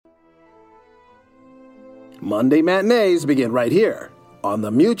Monday matinees begin right here on the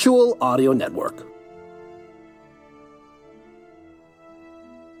Mutual Audio Network.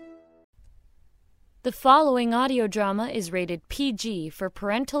 The following audio drama is rated PG for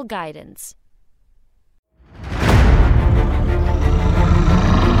parental guidance.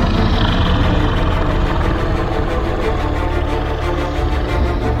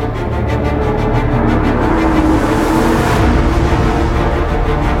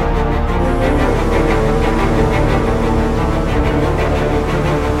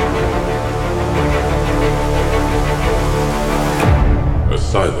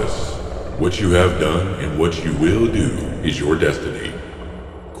 Silas, what you have done and what you will do is your destiny.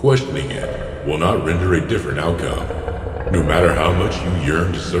 Questioning it will not render a different outcome. No matter how much you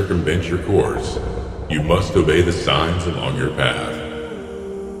yearn to circumvent your course, you must obey the signs along your path.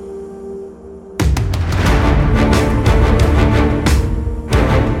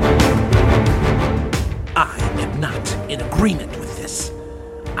 I am not in agreement with this.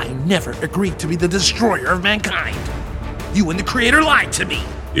 I never agreed to be the destroyer of mankind. You and the Creator lied to me.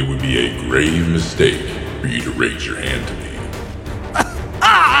 It would be a grave mistake for you to raise your hand to me.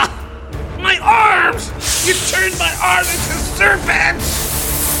 My arms! You turned my arms into serpents!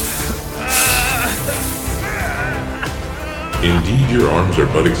 Indeed, your arms are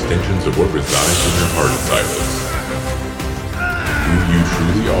but extensions of what resides in your heart, Silas. Who you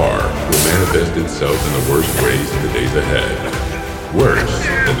truly are will manifest itself in the worst ways in the days ahead. Worse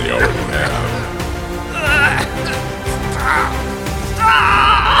than they already have.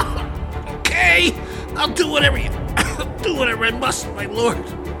 Okay, I'll do whatever I must, my lord.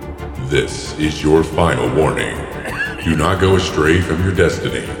 This is your final warning. Do not go astray from your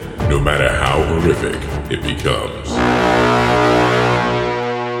destiny, no matter how horrific it becomes.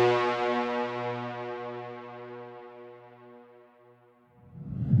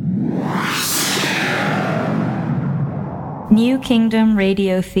 New Kingdom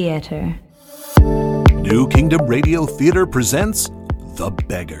Radio Theater. New Kingdom Radio Theater presents The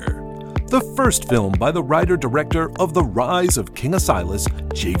Beggar, the first film by the writer-director of The Rise of King Asilas,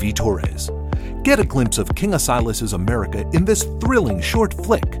 J.V. Torres. Get a glimpse of King Asilas' America in this thrilling short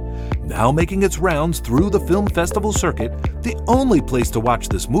flick. Now making its rounds through the film festival circuit, the only place to watch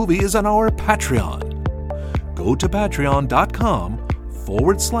this movie is on our Patreon. Go to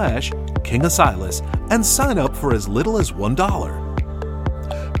patreon.com/King Asilas and sign up for as little as $1.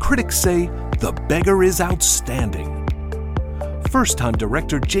 Critics say The Beggar is outstanding. First-time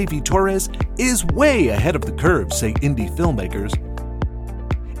director J.V. Torres is way ahead of the curve, say indie filmmakers.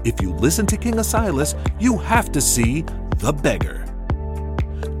 If you listen to King Asilas, you have to see The Beggar.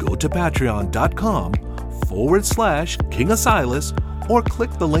 Go to patreon.com/King Asilas or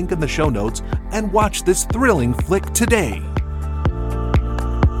click the link in the show notes and watch this thrilling flick today.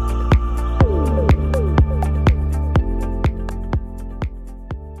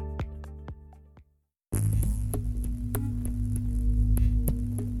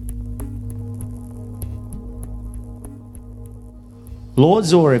 Lord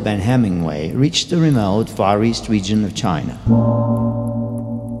Zorib and Hemingway reached the remote Far East region of China.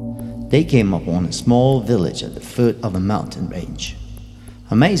 They came upon a small village at the foot of a mountain range.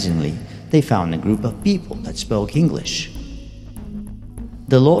 Amazingly, they found a group of people that spoke English.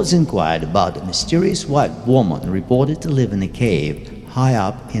 The lords inquired about a mysterious white woman reported to live in a cave high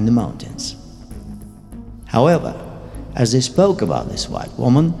up in the mountains. However, as they spoke about this white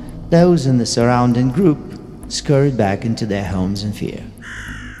woman, those in the surrounding group scurried back into their homes in fear.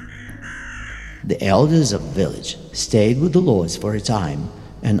 The elders of the village stayed with the lords for a time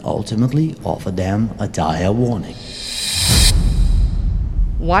and ultimately offered them a dire warning.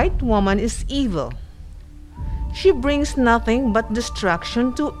 White woman is evil. She brings nothing but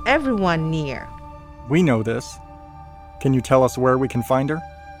destruction to everyone near. We know this. Can you tell us where we can find her?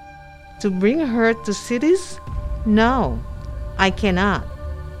 To bring her to cities? No, I cannot.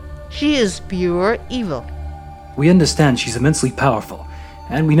 She is pure evil. We understand she's immensely powerful,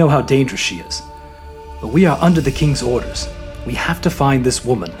 and we know how dangerous she is. But we are under the king's orders. We have to find this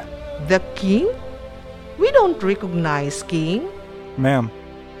woman. The king? We don't recognize king. Ma'am,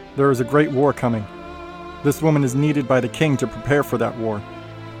 there is a great war coming. This woman is needed by the king to prepare for that war.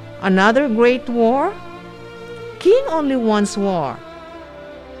 Another great war? King only wants war.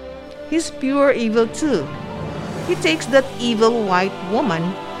 He's pure evil too. He takes that evil white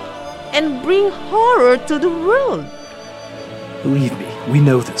woman and bring horror to the world. Believe me, we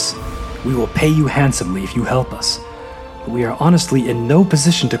know this. We will pay you handsomely if you help us. But we are honestly in no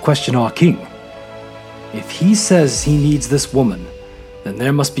position to question our king. If he says he needs this woman, then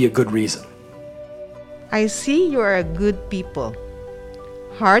there must be a good reason. I see you are a good people.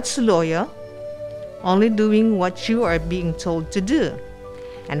 Hearts loyal, only doing what you are being told to do.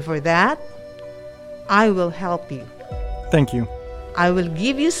 And for that, I will help you. Thank you. I will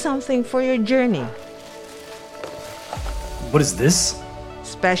give you something for your journey. What is this?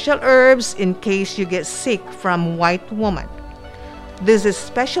 Special herbs in case you get sick from White Woman. This is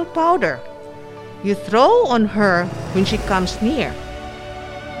special powder you throw on her when she comes near.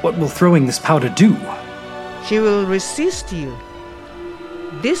 What will throwing this powder do? She will resist you.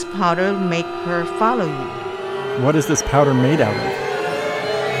 This powder will make her follow you. What is this powder made out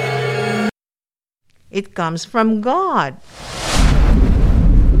of? It comes from God.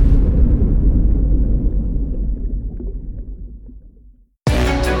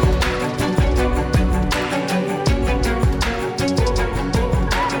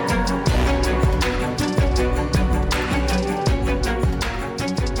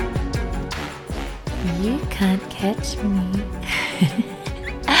 You can't catch me.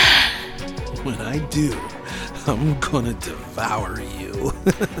 When I do, I'm gonna devour you.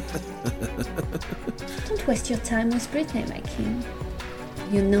 Don't waste your time with Brittany, my king.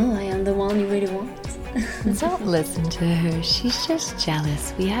 You know I am the one you really want. Don't listen to her. She's just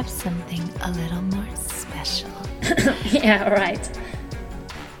jealous. We have something a little more special. Yeah, right.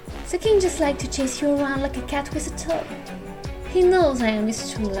 The king just likes to chase you around like a cat with a toy. He knows I am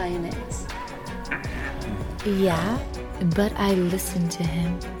his true lioness. Yeah, but I listen to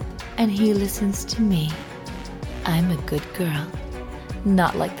him, and he listens to me. I'm a good girl,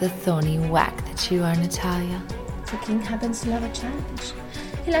 not like the thorny whack that you are, Natalia. The king happens to love a challenge.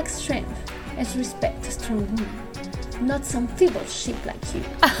 He likes strength and respect a strong woman, not some feeble sheep like you.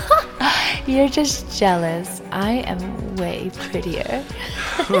 You're just jealous. I am way prettier.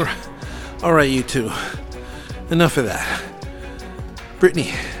 All right, you two. Enough of that.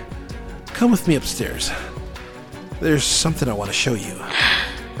 Brittany, come with me upstairs. There's something I want to show you.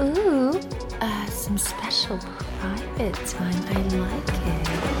 Ooh, some special private time. I like it.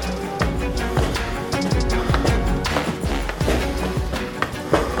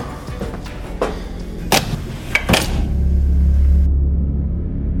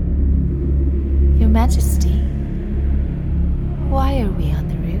 Your Majesty, why are we on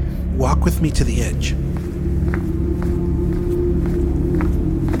the roof? Walk with me to the edge.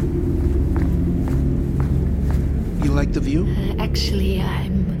 You like the view? Actually,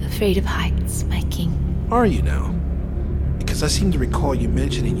 I'm afraid of heights, my king. Are you now? Because I seem to recall you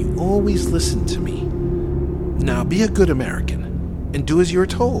mentioning you always listen to me. Now be a good American and do as you're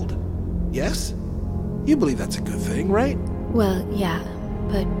told. Yes? You believe that's a good thing, right? Well, yeah,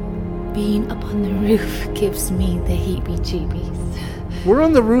 but being up on the roof gives me the heebie-jeebies. We're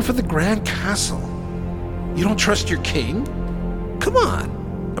on the roof of the Grand Castle. You don't trust your king? Come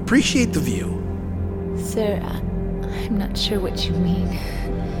on, appreciate the view. Sir, I'm not sure what you mean.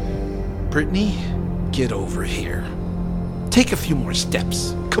 Brittany, get over here. Take a few more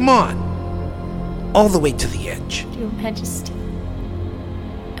steps. Come on. All the way to the edge. Your Majesty,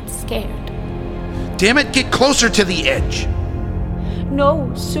 I'm scared. Damn it, get closer to the edge.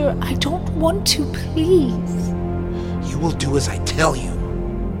 No, sir, I don't want to, please. You will do as I tell you.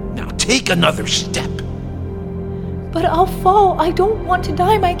 Now take another step. But I'll fall. I don't want to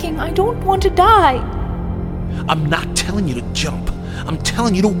die, my king. I don't want to die. I'm not telling you to jump. I'm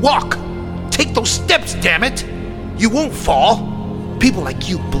telling you to walk. Take those steps, damn it. You won't fall. People like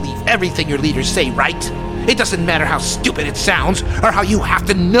you believe everything your leaders say, right? It doesn't matter how stupid it sounds or how you have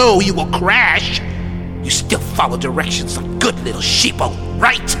to know you will crash. You still follow directions like good little sheeple,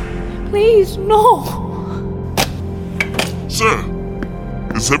 right? Please, no. Sir,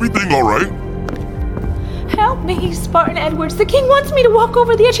 is everything all right? Help me, Spartan Edwards. The king wants me to walk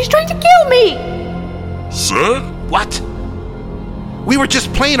over the edge. He's trying to kill me. Sir? What? We were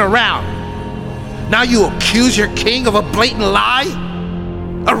just playing around. Now you accuse your king of a blatant lie?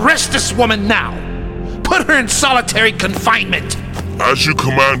 Arrest this woman now. Put her in solitary confinement. As you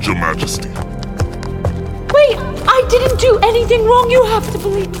command, Your Majesty. Wait, I didn't do anything wrong. You have to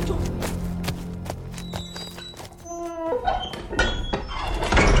believe me.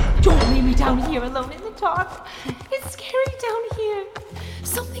 Don't leave me down here alone in the dark. It's scary down here.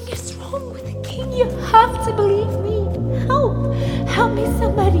 Something is wrong with the king. You have to believe me. Help. Help me,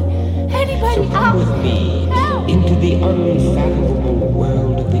 somebody. Anybody so come with me into the unfathomable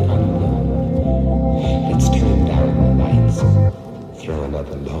world of the unknown. Let's turn down the lights. Throw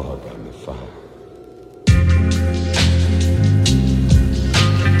another log on the fire.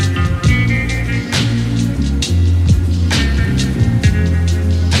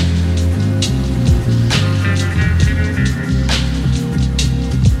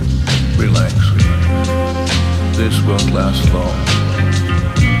 Relax, sweetie. This won't last long.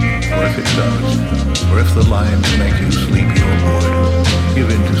 For if it does, or if the lines make you sleepy or bored, give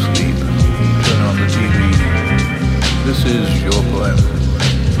in to sleep, turn on the TV. This is your poem.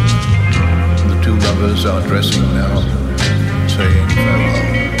 The two lovers are dressing now, saying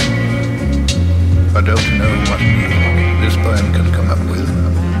farewell. I don't know what music this poem can come up with,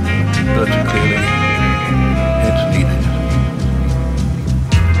 but clearly it's needed.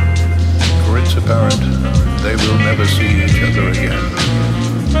 For it's apparent they will never see each other again,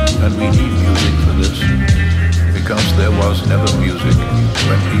 and we need music for this, because there was never music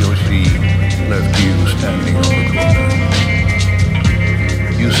when he or she left you standing on the corner.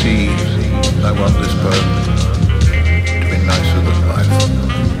 You see, I want this poem to be nicer than life.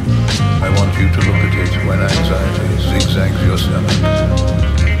 I want you to look at it when anxiety zigzags your stomach,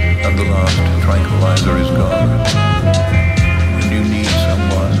 and the last tranquilizer is gone, and you need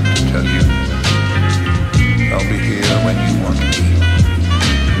someone to tell you, I'll be here when you want me.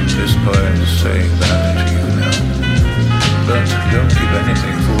 This poem is saying that to you now. But don't give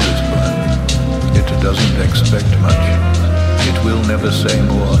anything for this poem. It doesn't expect much. It will never say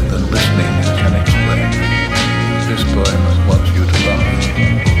more than listening can explain. This poem wants you to laugh.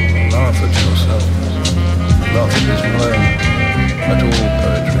 Laugh at yourself. Laugh at this poem. At all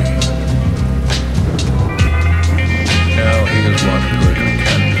poetry. Now here's what poetry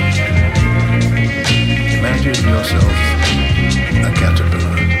can do. Imagine yourself a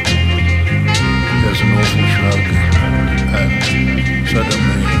caterpillar. There's an awful shrug, and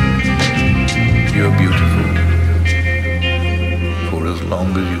suddenly you're beautiful for as long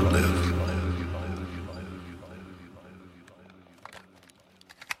as you live.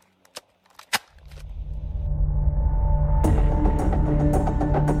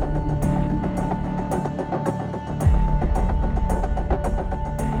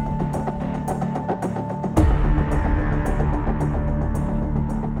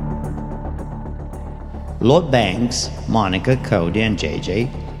 Lord Banks, Monica, Cody, and JJ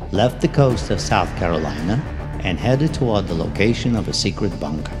left the coast of South Carolina and headed toward the location of a secret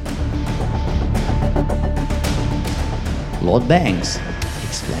bunker. Lord Banks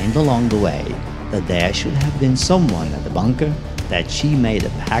explained along the way that there should have been someone at the bunker that she made a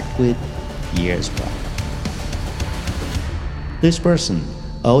pact with years prior. This person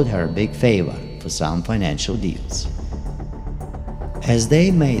owed her a big favor for some financial deals. As they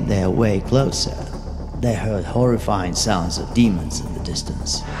made their way closer, they heard horrifying sounds of demons in the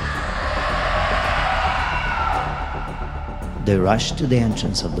distance. They rushed to the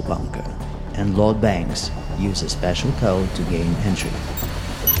entrance of the bunker, and Lord Banks used a special code to gain entry.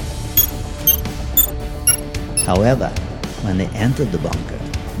 However, when they entered the bunker,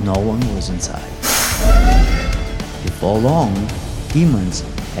 no one was inside. Before long, demons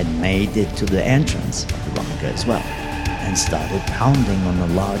had made it to the entrance of the bunker as well, and started pounding on the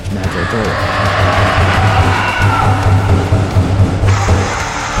large metal door.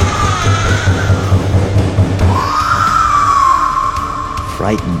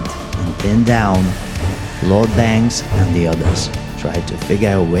 Frightened and pinned down, Lord Banks and the others tried to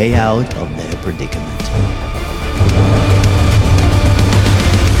figure a way out of their predicament.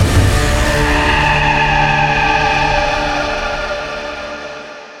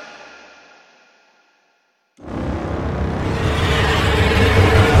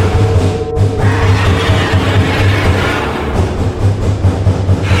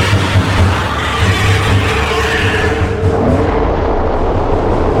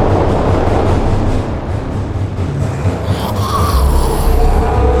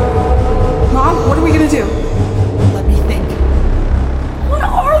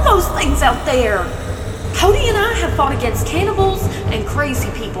 Cody and I have fought against cannibals and crazy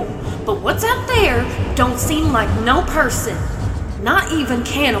people, but what's out there don't seem like no person. Not even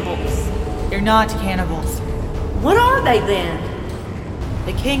cannibals. They're not cannibals. What are they then?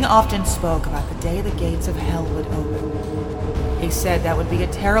 The king often spoke about the day the gates of hell would open. He said that would be a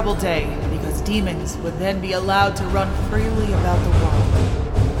terrible day because demons would then be allowed to run freely about the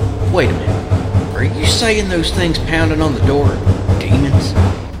world. Wait a minute. Are you saying those things pounding on the door are demons?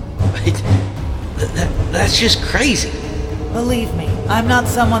 That's just crazy. Believe me, I'm not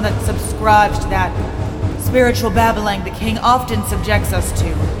someone that subscribes to that spiritual babbling the king often subjects us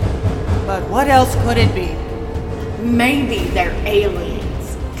to. But what else could it be? Maybe they're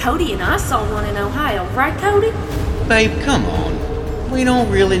aliens. Cody and I saw one in Ohio, right, Cody? Babe, come on. We don't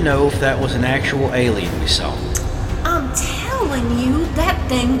really know if that was an actual alien we saw. I'm telling you, that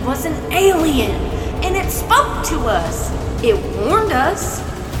thing was an alien, and it spoke to us. It warned us.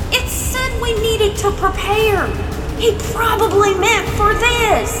 It said we needed to prepare. He probably meant for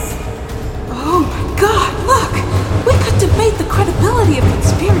this. Oh my God, look! We could debate the credibility of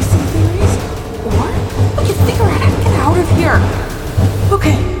conspiracy theories.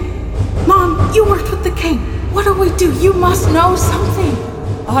 know something.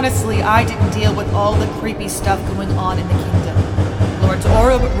 Honestly, I didn't deal with all the creepy stuff going on in the kingdom. Lords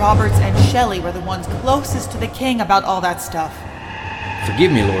Oreb, Roberts, and Shelley were the ones closest to the king about all that stuff.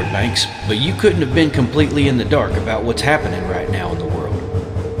 Forgive me, Lord Banks, but you couldn't have been completely in the dark about what's happening right now in the world.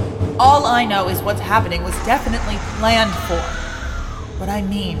 All I know is what's happening was definitely planned for. What I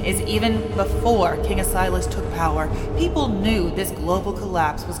mean is even before King Asilas took power, people knew this global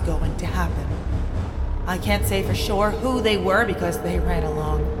collapse was going to happen. I can't say for sure who they were because they ran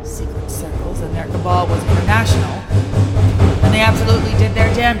along secret circles and their cabal was international. And they absolutely did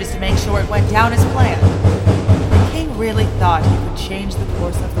their damnedest to make sure it went down as planned. The king really thought he could change the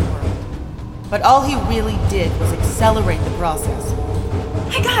course of the world. But all he really did was accelerate the process.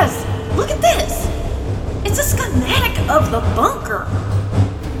 Hey guys, look at this! It's a schematic of the bunker!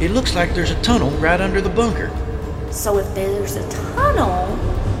 It looks like there's a tunnel right under the bunker. So if there's a tunnel,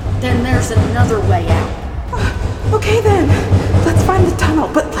 then there's another way out. Okay then, let's find the tunnel,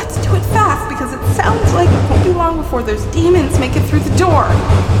 but let's do it fast because it sounds like it won't be long before those demons make it through the door.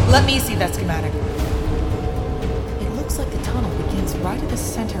 Let me see that schematic. It looks like the tunnel begins right at the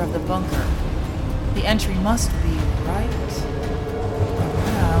center of the bunker. The entry must be right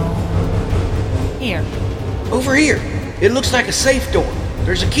around here. Over here. It looks like a safe door.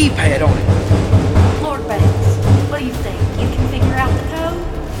 There's a keypad on it. Lord Banks, what do you think? You can figure out the code?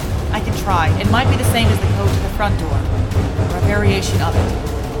 I can try. It might be the same as the code to the front door, or a variation of it.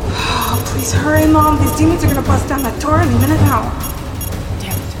 Oh, please hurry, Mom. These demons are gonna bust down that door any minute now.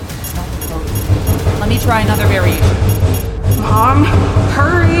 Damn it. It's not the code. Let me try another variation. Mom,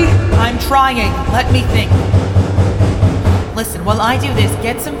 hurry. I'm trying. Let me think. Listen, while I do this,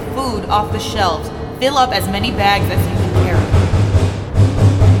 get some food off the shelves. Fill up as many bags as you can carry.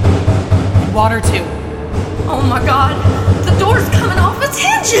 And water, too. Oh my god, the door's coming off its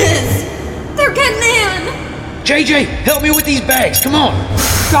hinges! They're getting in! JJ, help me with these bags, come on!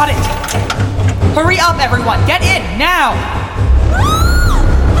 Got it! Hurry up, everyone! Get in, now!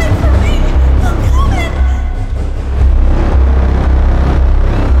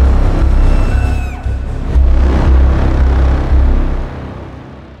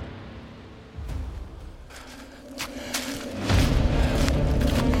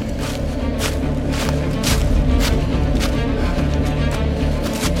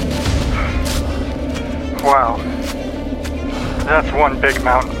 Wow. That's one big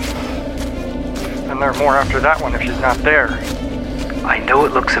mountain. And there are more after that one if she's not there. I know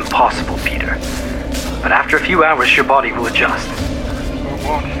it looks impossible, Peter. But after a few hours, your body will adjust.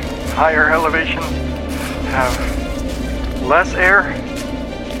 Won't higher elevation have less air?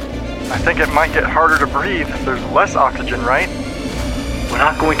 I think it might get harder to breathe if there's less oxygen, right? We're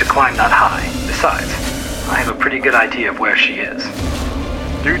not going to climb that high. Besides, I have a pretty good idea of where she is.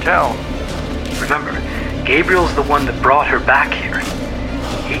 Do tell. Remember, Gabriel's the one that brought her back here.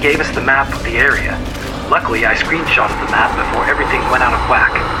 He gave us the map of the area. Luckily, I screenshotted the map before everything went out of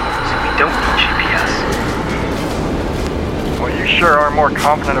whack, so we don't need GPS. Well, you sure are more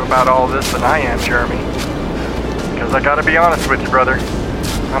confident about all this than I am, Jeremy. Because I gotta be honest with you, brother.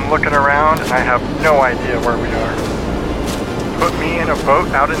 I'm looking around and I have no idea where we are. Put me in a boat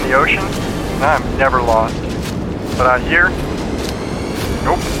out in the ocean, and I'm never lost. But out here,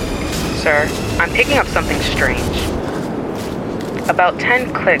 nope. Sir, I'm picking up something strange. About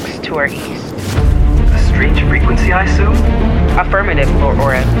 10 clicks to our east. A strange frequency, I assume? Affirmative, Lord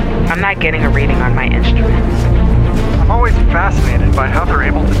Oreb. I'm not getting a reading on my instruments. I'm always fascinated by how they're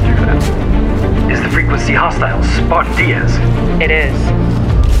able to do that. Is the frequency hostile, Spartan Diaz? It is.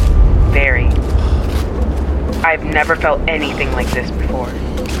 Very. I've never felt anything like this before.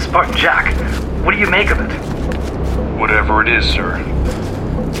 Spartan Jack, what do you make of it? Whatever it is, sir.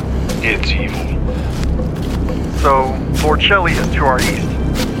 It's evil. So, Lord Shelley is to our east.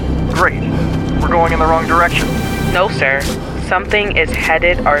 Great. We're going in the wrong direction. No, sir. Something is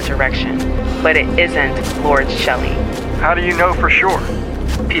headed our direction, but it isn't Lord Shelley. How do you know for sure?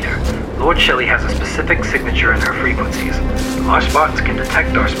 Peter, Lord Shelley has a specific signature in her frequencies. Our Spartans can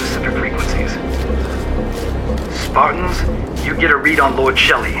detect our specific frequencies. Spartans, you get a read on Lord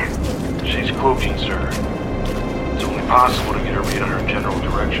Shelley. She's cloaking, sir. It's only possible to get a read on her general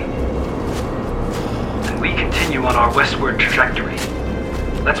direction. And we continue on our westward trajectory.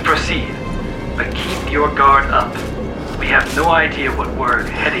 Let's proceed, but keep your guard up. We have no idea what we're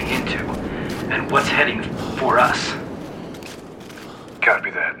heading into, and what's heading for us.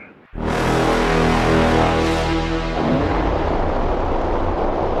 Copy that.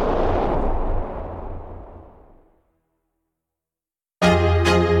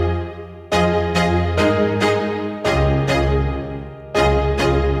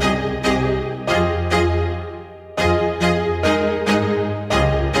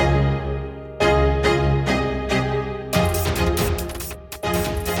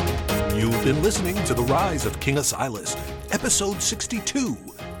 You've been listening to The Rise of King Asilas, Episode 62,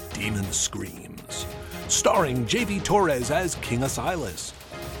 Demon Screams, starring J.V. Torres as King Asilas,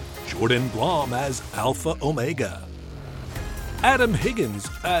 Jordan Blom as Alpha Omega, Adam Higgins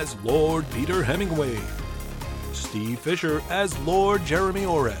as Lord Peter Hemingway, Steve Fisher as Lord Jeremy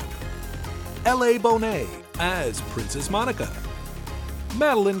Oreb, L.A. Bonet as Princess Monica,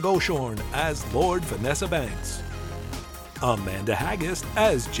 Madeline Goshorn as Lord Vanessa Banks, Amanda Haggis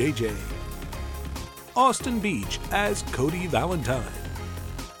as JJ, Austin Beach as Cody Valentine,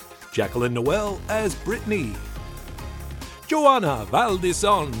 Jacqueline Noel as Brittany, Joanna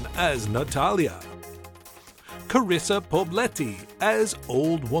Valdison as Natalia, Carissa Pobletti as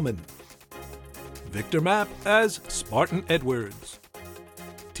Old Woman, Victor Mapp as Spartan Edwards,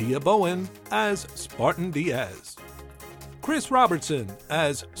 Tia Bowen as Spartan Diaz, Chris Robertson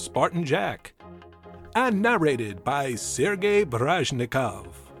as Spartan Jack, and narrated by Sergei Brajnikov.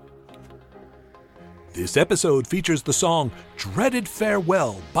 This episode features the song Dreaded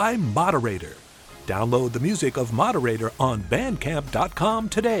Farewell by Moderator. Download the music of Moderator on Bandcamp.com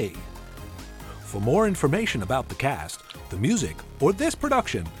today. For more information about the cast, the music, or this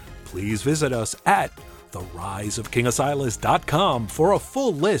production, please visit us at theriseofkingasilas.com for a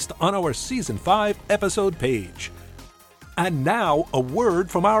full list on our Season 5 episode page. And now, a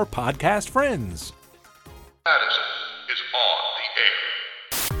word from our podcast friends. Madison is on the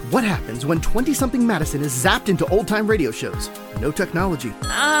air. What happens when 20-something Madison is zapped into old-time radio shows? No technology.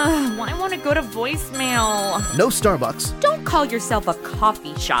 Why won't it go to voicemail? No Starbucks. Don't call yourself a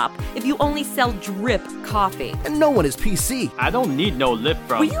coffee shop if you only sell drip coffee. And no one is PC. I don't need no lip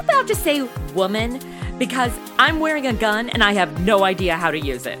from... Were you about to say woman? Because I'm wearing a gun and I have no idea how to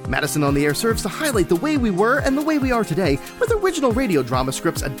use it. Madison on the Air serves to highlight the way we were and the way we are today, with original radio drama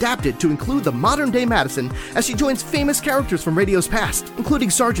scripts adapted to include the modern-day Madison as she joins famous characters from radio's past, including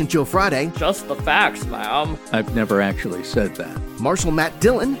Sergeant Joe Friday. Just the facts, ma'am. I've never actually said that. Marshal Matt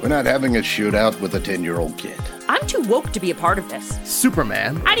Dillon. We're not having a shootout with a 10-year-old kid. I'm too woke to be a part of this.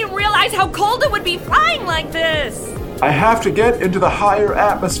 Superman. I didn't realize how cold it would be flying like this. I have to get into the higher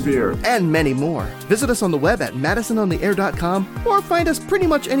atmosphere. And many more. Visit us on the web at madisonontheair.com or find us pretty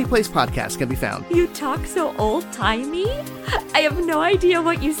much any place podcasts can be found. You talk so old-timey. I have no idea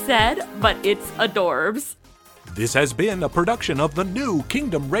what you said, but it's adorbs. This has been a production of the New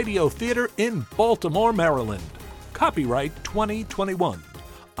Kingdom Radio Theater in Baltimore, Maryland. Copyright 2021.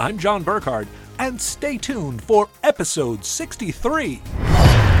 I'm John Burkhardt, and stay tuned for episode 63.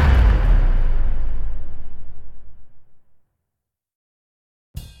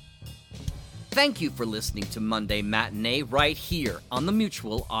 Thank you for listening to Monday Matinee right here on the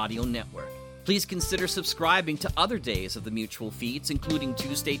Mutual Audio Network. Please consider subscribing to other days of the Mutual feeds, including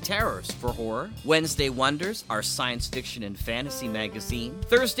Tuesday Terrors for horror, Wednesday Wonders, our science fiction and fantasy magazine,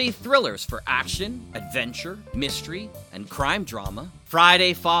 Thursday Thrillers for action, adventure, mystery, and crime drama,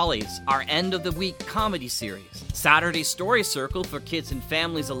 Friday Follies, our end-of-the-week comedy series, Saturday Story Circle for kids and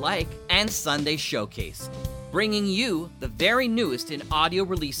families alike, and Sunday Showcase, bringing you the very newest in audio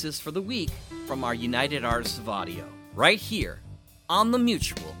releases for the week from our United Artists of Audio, right here on the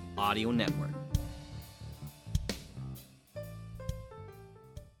Mutual Audio Network.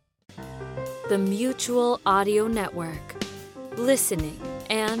 The Mutual Audio Network. Listening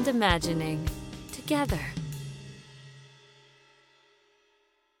and imagining together.